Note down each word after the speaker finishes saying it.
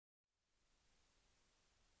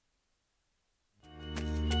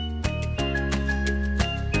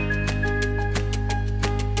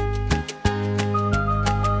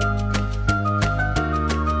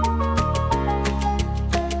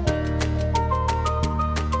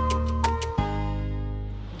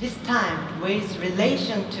this time with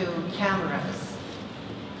relation to cameras.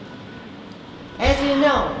 As you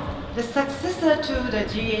know, the successor to the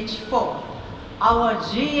GH4, our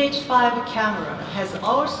GH5 camera has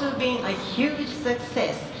also been a huge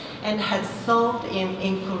success and has sold in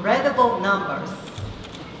incredible numbers.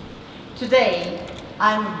 Today,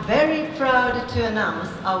 I'm very proud to announce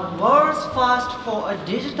our world's first for a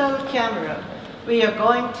digital camera. We are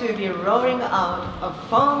going to be rolling out a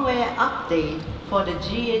firmware update for the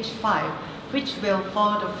GH5, which will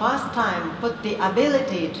for the first time put the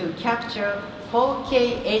ability to capture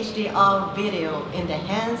 4K HDR video in the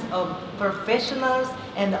hands of professionals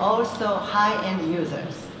and also high-end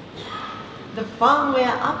users. The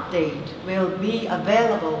firmware update will be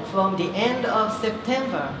available from the end of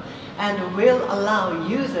September and will allow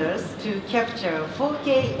users to capture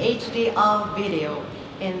 4K HDR video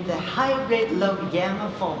in the hybrid low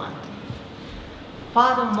gamma format.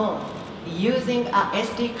 Furthermore, using a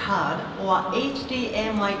SD card or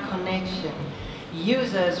HDMI connection,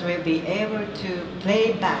 users will be able to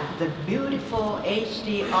play back the beautiful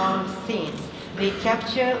HDR scenes they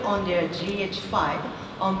capture on their GH5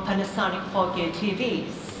 on Panasonic 4K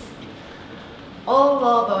TVs. All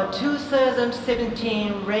over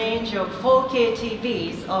 2017 range of 4K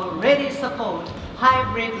TVs already support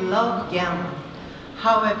hybrid low gamma.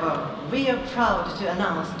 However, we are proud to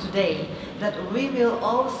announce today that we will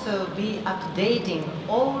also be updating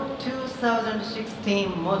all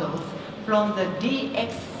 2016 models from the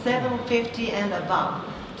DX750 and above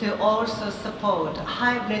to also support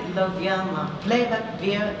hybrid low gamma playback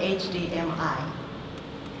via HDMI.